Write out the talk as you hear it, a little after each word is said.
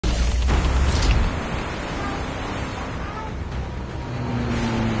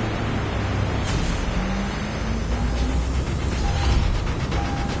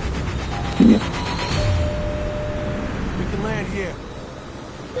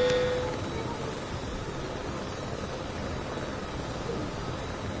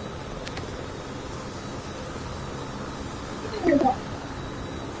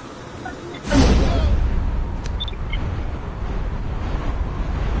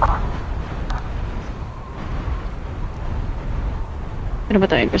Ano ba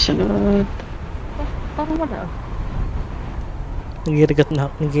tayo kasunod? Parang wala. Nag-regret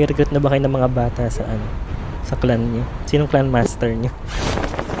na ba kayo ng mga bata sa ano? Sa clan nyo? Sinong clan master nyo?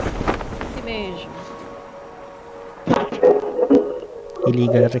 Si Beige.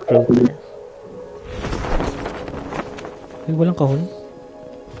 Illegal recruiter. Ay, walang kahon.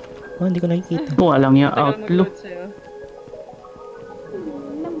 Oh, hindi ko nakikita. Walang yung Matagal outlook. mag-load sa'yo.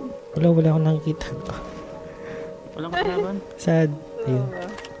 Wala akong nakikita. Walang kalaban. Sad. Ayun.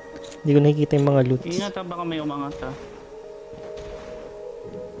 Hindi ko nakikita yung mga loots. Ingat ha, baka may umangat ha.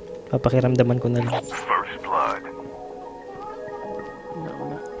 Papakiramdaman ko na lang. First blood.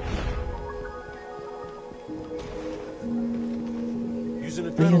 Wala. Use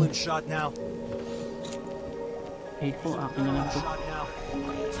an adrenaline shot now. Hey po, akin na lang po. Shot now.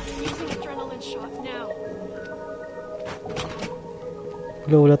 Using adrenaline shot now.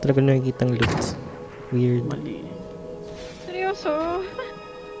 Wala talaga nakikita ang loots. Weird. Mali. Seryoso?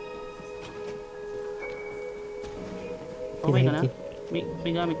 Okay ka na?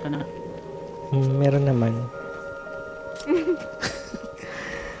 May gamit ka na? Meron naman.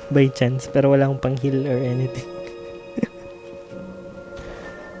 By chance, pero wala akong pang heal or anything.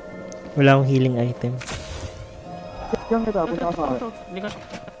 Wala akong healing item.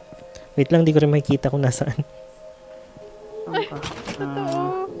 Wait lang, di ko rin makikita kung nasaan.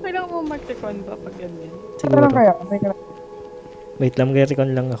 Totoo. Kailangan mo mag-recon ba pag ganyan? Siguro. Wait lang,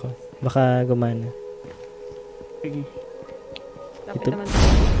 mag-recon lang ako. Baka gumana. Sige. Lapit Ito. naman.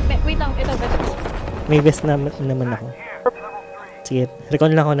 Wait lang, ito ba? May vest naman ako. Sige,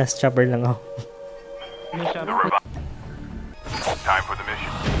 recon lang ako, nas chopper lang ako. May shop. Time for the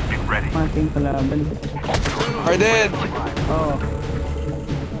mission. Get ready. Mating kalaban. Arden! Oo.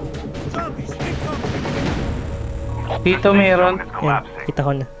 Dito meron. Yan, kita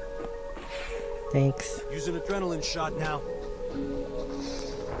ko na. Thanks. Use an adrenaline shot now.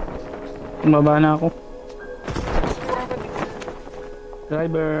 Bumaba na ako.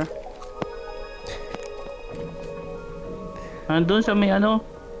 Driver. Andun sa may ano?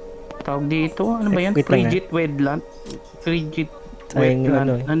 Tawag dito. Ano ba yan? Wait lang, Frigid Wedland. Frigid Sayang yung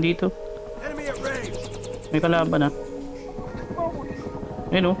ano Wedland. eh. Nandito. Enemy at range. May kalaban ah.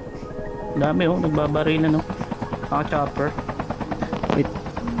 Ayun oh. Dami oh. Nagbabaril na no. Chopper. Wait.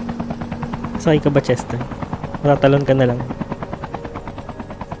 Sakay ka ba, Chester? Matatalon ka na lang.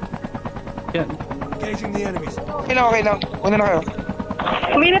 Yan. Engaging the enemies. Okay lang. Una na kayo.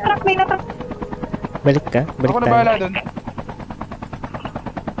 May na-truck, may na-truck. Balik ka? Balik Ako na tayo. bahala dun.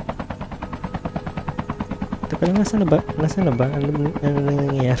 Teka lang, nasaan na ba? Nasaan na ba? Ano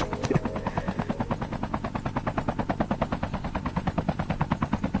nangyayari?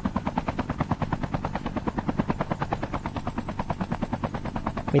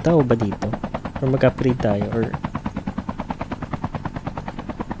 May tao ba dito? Or mag-upgrade tayo? Or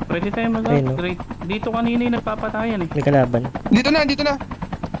Pwede tayo Ayun, mag-upgrade. Dito kanina yung nagpapatayan eh. nagkalaban? Dito na.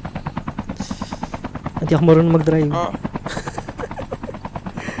 Hindi ako marunong mag-drive. Oh.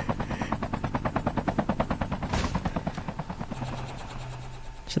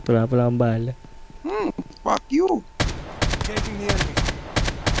 Shit, wala akong bahala. Fuck you. Engaging the enemies.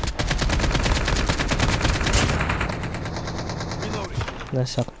 Reloading.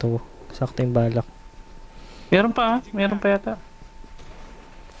 Nasakto. Sakto yung balak. Meron pa yata.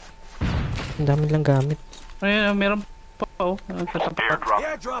 Ang dami lang gamit. Ayun, meron pa oh. Katapat. Airdrop.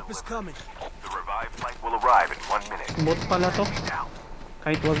 Airdrop is coming. The revived flight will arrive in 1 minute. Bot pala to.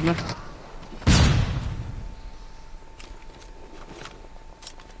 Kahit wag na.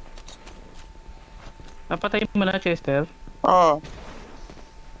 Napatay mo na, Chester. Oo.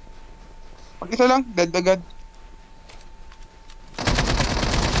 Pag isa lang, dead agad.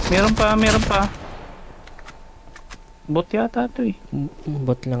 Meron pa. Bot yata to eh.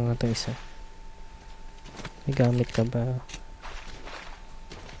 Bot lang nga ito isa. May gamit ka ba?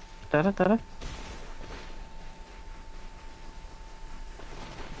 Tara.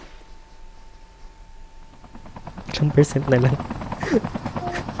 Ilang percent na lang.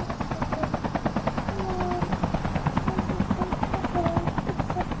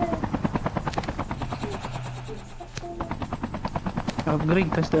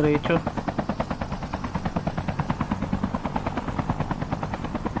 Upgrade, tas diretso.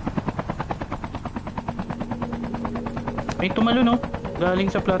 May tumalo no? Galing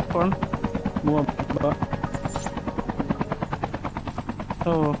sa platform. Bumaba.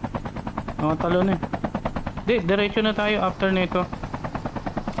 Oo. Nakatalon eh. Di, diretso na tayo after nito.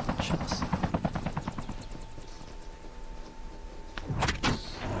 Shucks.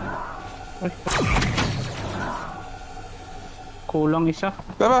 Ay. Kulang isa.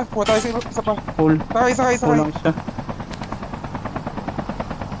 Tara, kuha tayo sa isa pa. Kulang Sakay. isa.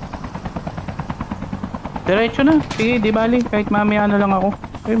 Diretso na. Sige, di bali. Kahit mamaya na lang ako.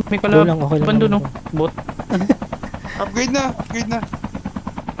 Eh, may Go lang, okay lang kalaban dun, naman oh. Bot. Upgrade na, upgrade na.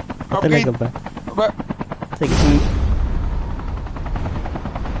 Ah, Upgrade. talaga ba? Baba. Sige.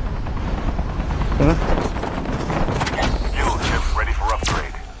 Diba? Fuel chip ready for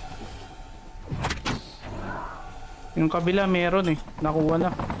upgrade. Yung kabila meron eh. Nakuha na.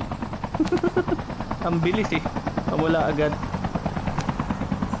 Ang bilis eh. Wala agad.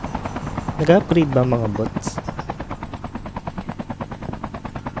 Nag-upgrade ba mga bots?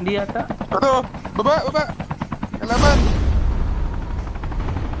 Hindi yata. Ito, baba, baba. Kalaban.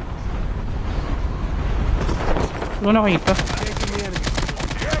 Ano nakita? Engaging the enemy.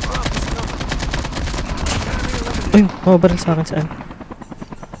 Airdrop is coming. Ay, mababaril sa akin saan?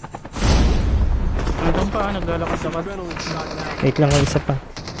 Ano pa? Naglalakad-lakad. Adrenaline shot now. Wait lang, may isa pa.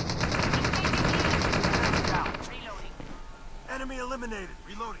 Enemy eliminated.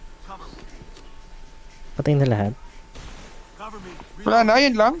 Reloading. Cover me. Patay na lahat. Cover me. Wala Reloading. na,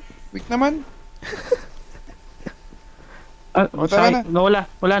 yun lang. Weak naman. Ah, O, tara na.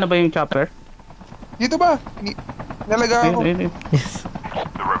 wala na ba yung chopper? Dito ba? Nalaga ako. Ayun. Yes.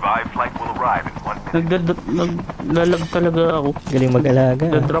 The revived flight will arrive in 1 minute. Naglalag talaga ako. Galing mag-alaga.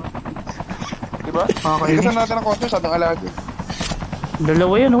 Nag-drop. Diba? Nakakainis. Ikasan natin ang konti, masyadong alaga.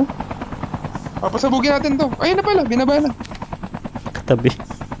 Dalawa yan, oh. Papasabugin natin to. Ayun na pala, binaba na. Katabi.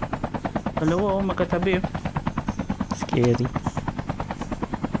 Dalawa, oh. Magkatabi, oh. Scary.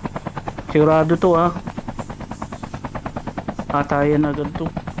 Sigurado to, ah. Atayan agad to.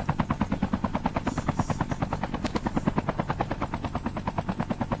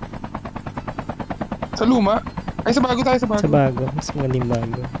 Sa luma. Ay, sa bago tayo, sa bago. Sa bago. Mas magaling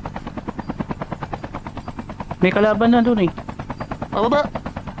bago. May kalaban na dun, eh. Baba.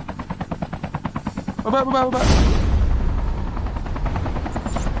 Baba.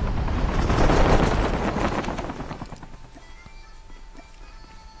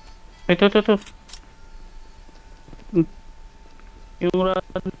 Ito. Yung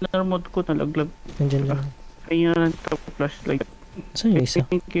runner mode ko nalaglag. Nandyan lang. Ayan, top flashlight. Saan yung isa?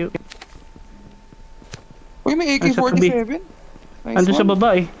 Thank you. Uy, may Nasa AK-47. Nice Ando sa one. baba,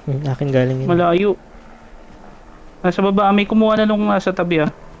 eh. Akin galing yun. Malayo. Nasa baba, may kumuha na nung nasa tabi,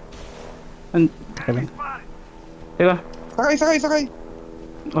 ah. Teka lang. Teka. Sakay.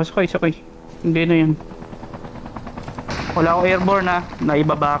 O, sakay. Hindi na yan. Wala akong airborne, ha.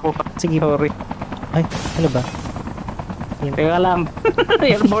 Naibaba ako. Sige. Sorry. Ay, ano ba? Teka lang.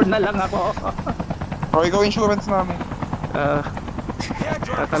 Airborne na lang ako. Okay, ikaw insurance namin.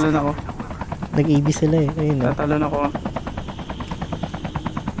 Tatalon ako. Nag-AB sila eh. Ayun na. Tatalon ako.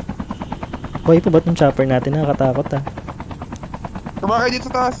 Hoy, pa ba't yung chopper natin? Nakakatakot ah. Baba kayo dito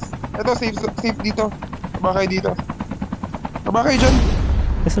sa taas. Ito, safe dito. Baba kayo dito. Baba kayo dyan.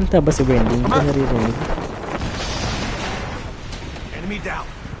 Resulta ba si Wendy? Hindi ko naririnig. Enemy down.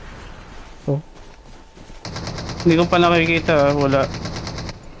 Oh, Hindi ko pa nakikita, ah. Wala.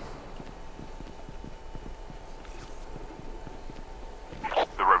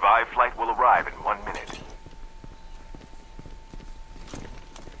 The revived flight will arrive in 1 minute.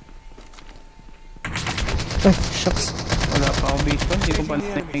 ay, shucks. Wala pa akong vision. Hindi ko pa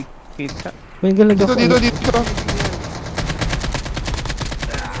nakikita. May galag ako. Dito.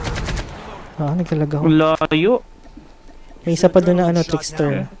 Ah, nagkalag ako. Ang layo. May isa pa doon na ano,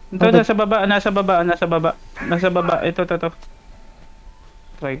 trickster. Ito, nasa baba. Ito.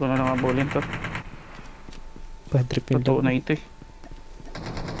 Try ko na lang abulin to. Bad trip yun Totoo lang. na ito, eh.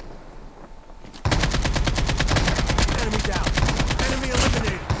 Enemy down. Enemy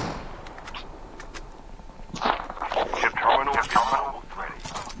eliminated. Ship terminal almost ready.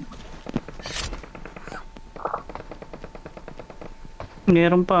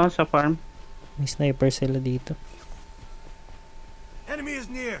 Meron pa, ah, sa farm. May sniper sila dito. Enemy is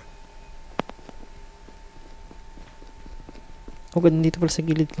near. Oh, ganda dito pala sa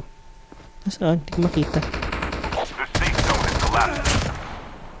gilid ko. Nasaan? Hindi ko makita. The safe zone is collapsing.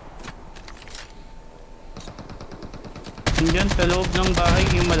 Diyan sa loob ng bahay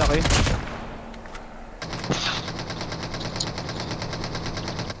yung malaki.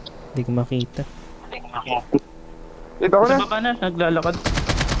 Hindi ko makita. Dito ako na. Sa baba na, naglalakad.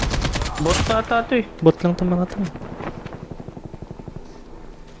 Bot ata to, eh. Bot lang itong mga to.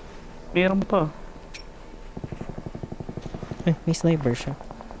 Meron pa. Ay, may sniper siya.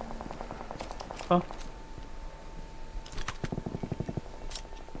 Ah.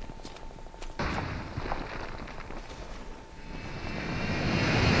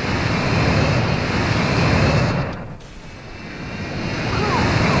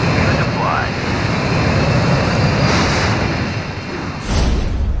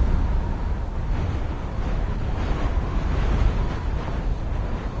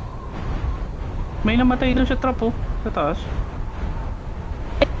 May namatay doon sa trap oh. Sa taas.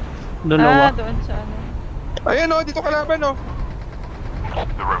 Dalawa. Doon sa ano. Ayan oh, dito kalaban oh.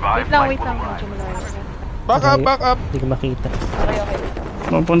 The revived Wait lang, flight wait will lang. arrive. Medyo malayo. Back up, back up. Hindi ko makita. Okay, okay, wait lang.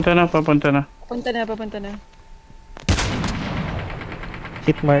 Papunta na, papunta na. Papunta na.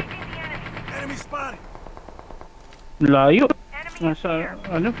 Hit mark. Enemy spotted. Layo. Nasa,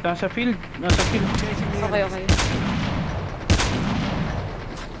 nasa field. Nasa field. Engaging the Okay, enemy. okay.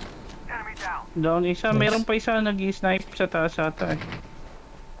 Enemy down. Down isa. Meron pa isa nag-snipe sa taas ata eh.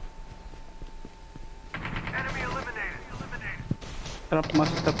 Enemy eliminated. Trap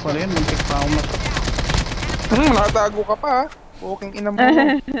master pala yun. Muntik pa ako masok. Nakatago ka pa ha. Walking ina mo.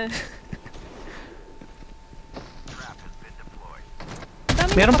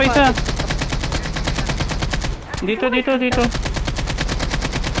 Meron pa isa. Dito.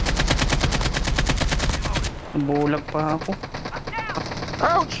 Nabulag pa ako.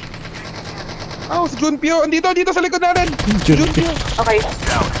 Ouch! Ouch, Junpyo! Andito sa likod natin! Junpyo! Okay.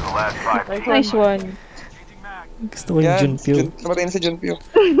 Down to the last 5 teams. Nice one. Gusto ko yung Junpyo. Namatay na si Junpyo.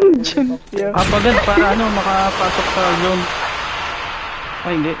 Bagad para makapasok sa zone.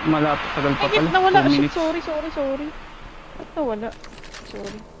 Ay hindi, malapit. Tagal pa pala. Nawala. 2 Shit, minutes. sorry. Ba't nawala?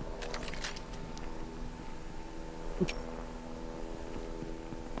 Sorry.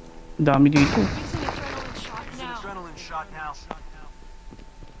 Dami dito. Using adrenaline shot now. Adrenaline shot now.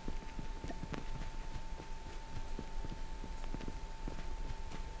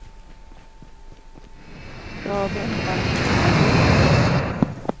 Grabe. Ano ba?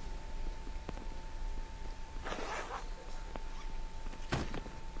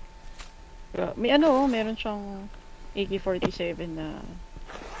 May meron siyang AK-47 na...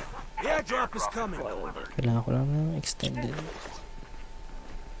 The airdrop is coming. Kailangan ko lang ng extended.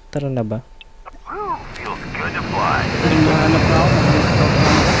 Tara na ba? Feels good to fly. Naghahanap na ako.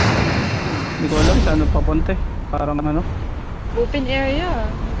 Hindi ko alam saan papunta eh. Parang Open area.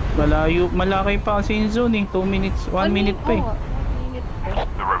 malayo. Malaki pa kasi yung zone eh. 2 minutes, 1 minute pa eh. 1 minute pa.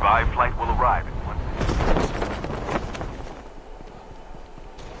 The revived flight will arrive in 1 minute.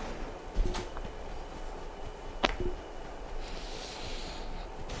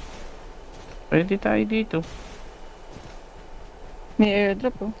 Pwede tayo dito. May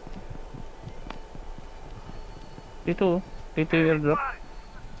airdrop oh. Dito yung airdrop.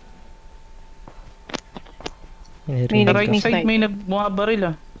 May Sa right May side snipe. may nagbumabaril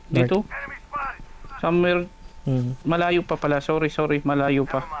ah. Dito. Somewhere malayo pa pala. Sorry, malayo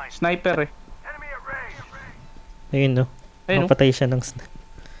pa. Sniper eh. Enemy at range. Ayun no. Ayun, no? Mapatay siya ng Chip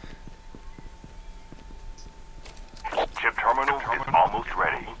terminal is almost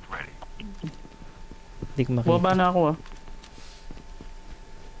ready. Hindi ko makita. Bumaba na ako ah.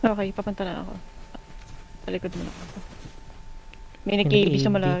 Okay, papunta na ako. Talikod mo na ako. May nag-KB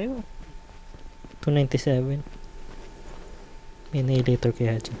sa malayo. 297. May annihilator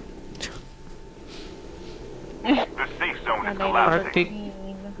kaya dyan. The safe zone is Malay collapsing. Arctic.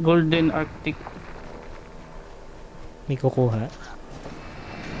 Golden Arctic. May kukuha.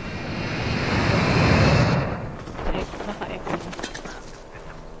 Naka-echo.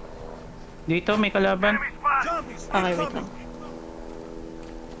 Dito may kalaban. Zombies. Okay, wait lang.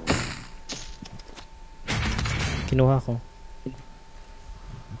 Kinuha ko.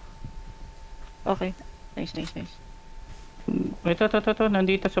 Okay. Nice. Ito.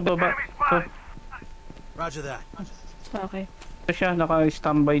 Nandito sa baba. Ito. Roger that. Okay. Ito siya.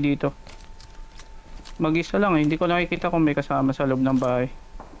 Naka-standby dito. Mag-isa lang eh. Hindi ko nakikita kung may kasama sa loob ng bahay.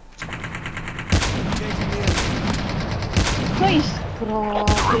 Engaging the enemy. Nice!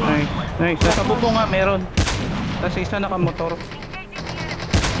 Grabe. Nice. Sa bubong nga meron. Tapos isa nakamotor.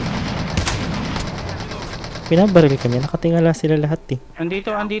 Pinabaril kami. Nakatingala sila lahat eh.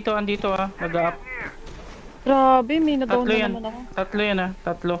 Andito ah. Nag-up. Grabe, may na-down Tatlo na yan. naman ako. Tatlo yan ah.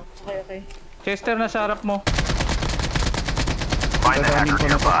 Tatlo. Okay. Chester, nasa harap mo. Find the Dadaanin hacker ko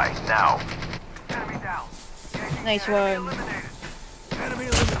na to. nearby now. Enemy down. Nice one. Enemy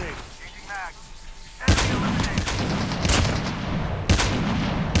eliminated. Changing mag. Enemy eliminated.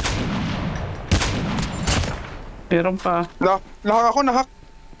 Meron pa. Nahak ako, nahak.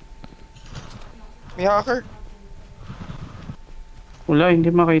 May hacker. Wala,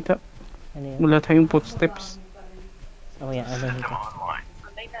 hindi makita. Ano yan? Wala tayong footsteps. Oh yan. Ano nito? Online.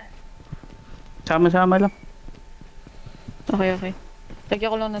 Sama-sama lang. Okay.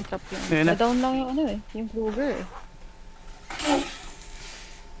 Lagyan ko lang ng trap yun. Ayan na. Na-down lang yung yung Kruger eh.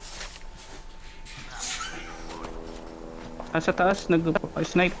 Sa taas,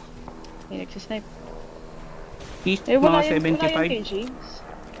 nag-snipe. May nagsisnipe. East, Wala mga yun kay 75. James.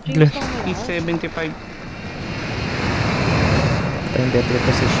 Gla- James lang wala. East 75. Time better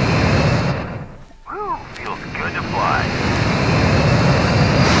position.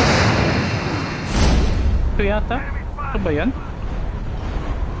 Ito yata? Ito ba yan?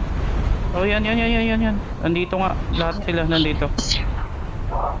 Oh, yan. Nandito nga. Lahat sila nandito.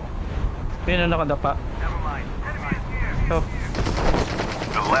 Yan ang nakadapa. Ito.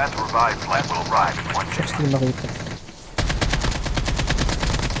 The last revived flight will arrive in 1 minute. Shucks, di makita.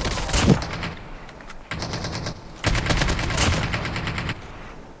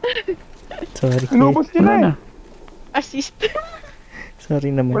 Sorry. Inubos nyo na Wala na. Assist. Sorry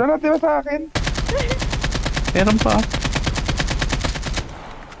naman. Wala na tira sa akin. Meron pa.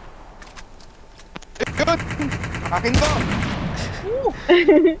 Good! Akin to!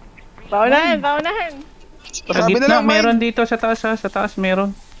 Paunahan. Sa Sabi na gitna, lang, meron dito sa taas ha. Sa taas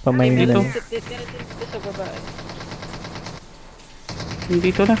meron. Pamain Dito. lang. Dito sa baba.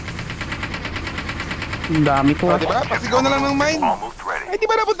 Dito na. Ang dami ko. O, diba? Pasigaw na lang ng mine. Almost ready. Ay, di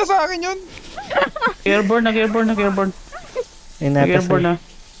ba napunta sa akin yun? Airborne. Ay, natas Nag-airborne na. na.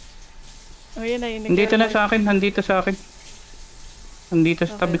 Oh, yun na yun. Nandito na sa akin. Nandito sa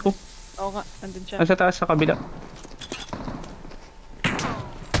tabi ko. Oo nga, andun siya. Nasa taas sa kabila.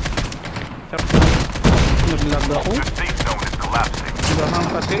 Naglag ako. The safe zone is collapsing. Nagahang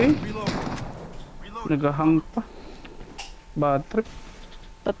kasi. Nagahang pa. Bad trip.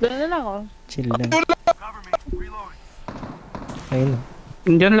 Tatlo na lang, oh. Chill lang. Cover me. Reloading. Ayun.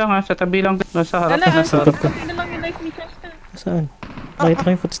 Diyan lang ha. Sa tabi lang. Nasa harap. Wala, Nasa harap. konti na lang yung life ni Chester. Saan? Nakita ko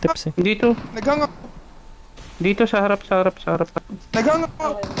yung footsteps eh. Dito. Naghang ako. Dito sa harap. Naghang ako.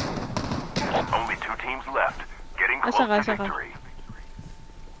 Only 2 teams left. Getting close Asa ka, to asa ka? victory.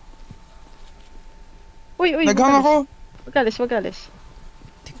 Uy, Naghang ako. Wag alis.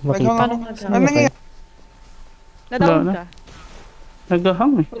 Hindi ko makita. Naghang Paano ako. naghang? Ano nangyayari? Na-down Wala na. ka.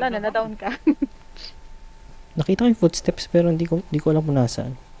 Nagahang eh. Wala na, na-down ka. Nakita ko yung footsteps pero hindi ko alam kung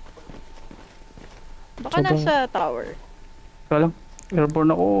nasaan. Baka Sobrang- nasa tower. Ika lang.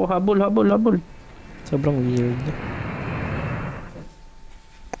 Airborne ako. Habol. Sobrang weird.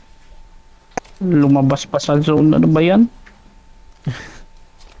 Lumabas pa sa zone. Ano ba yan?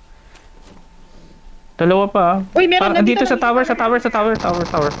 Dalawa pa ah. Uy, meron na Dito sa tower. Ito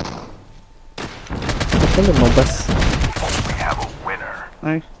lumabas. We have a winner.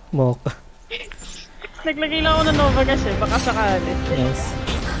 Ay. Mocha. Naglagay lang ako ng Nova kasi, baka sakali. Nice.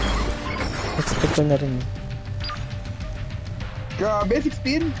 Expect ko na rin. Grabe,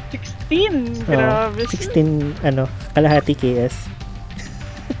 16. 16! Oh, Grabe. 16, kalahati KS.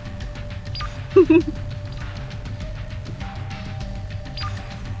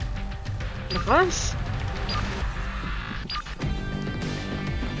 Lakas.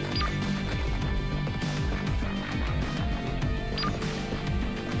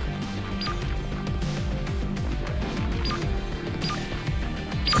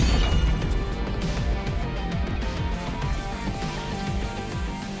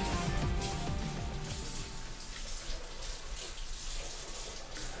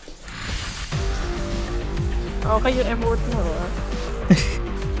 Okay yung emote mo, ah.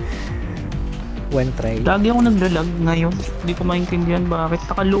 One try. Lagi ako naglalag ngayon. Hindi ko maintindihan bakit.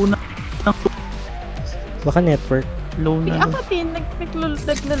 Naka-low na. Baka network. Low Hindi, na. ako din,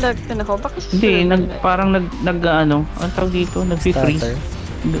 naglalag din ako. Bakit Hindi, parang ano, ang tawag dito, nag-freeze. Starter.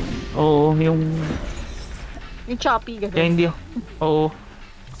 Oo, yung, Yung choppy, kaya gano'n. hindi, oo.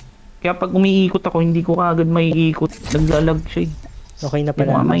 Kaya pag umiikot ako, hindi ko kaagad maiikot. Naglalag siya eh. Okay na Hindi ko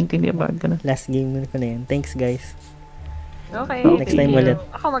pala. nga maintindihan bakit ganun. Last game na ko na yan. Thanks guys. Okay. Next time ulit.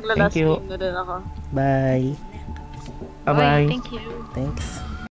 Ako magla-last Thank you. game na din ako. Bye. Bye-bye. Thank you. Thanks.